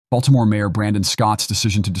Baltimore Mayor Brandon Scott's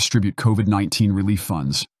decision to distribute COVID-19 relief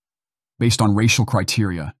funds based on racial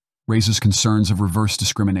criteria raises concerns of reverse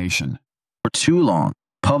discrimination. For too long,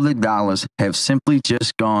 public dollars have simply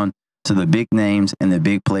just gone to the big names and the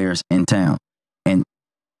big players in town.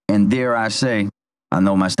 And dare I say, I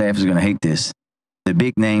know my staff is going to hate this, the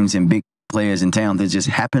big names and big players in town that just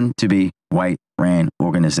happen to be white-ran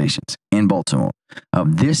organizations in Baltimore.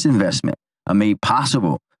 This investment made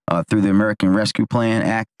possible through the American Rescue Plan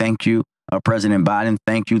Act. Thank you, President Biden.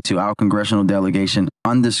 Thank you to our congressional delegation.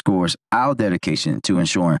 Underscores our dedication to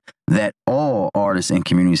ensuring that all artists and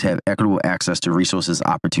communities have equitable access to resources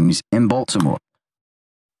and opportunities in Baltimore.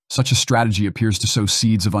 Such a strategy appears to sow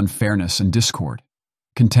seeds of unfairness and discord,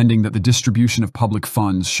 contending that the distribution of public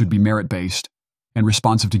funds should be merit-based and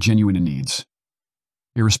responsive to genuine needs,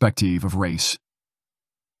 irrespective of race.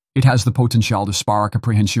 It has the potential to spark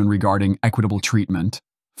apprehension regarding equitable treatment,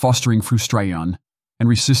 fostering frustration and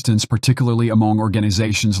resistance, particularly among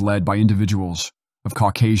organizations led by individuals of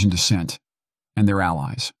Caucasian descent and their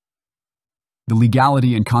allies. The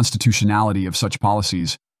legality and constitutionality of such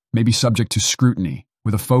policies may be subject to scrutiny,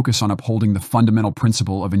 with a focus on upholding the fundamental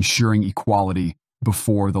principle of ensuring equality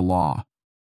before the law.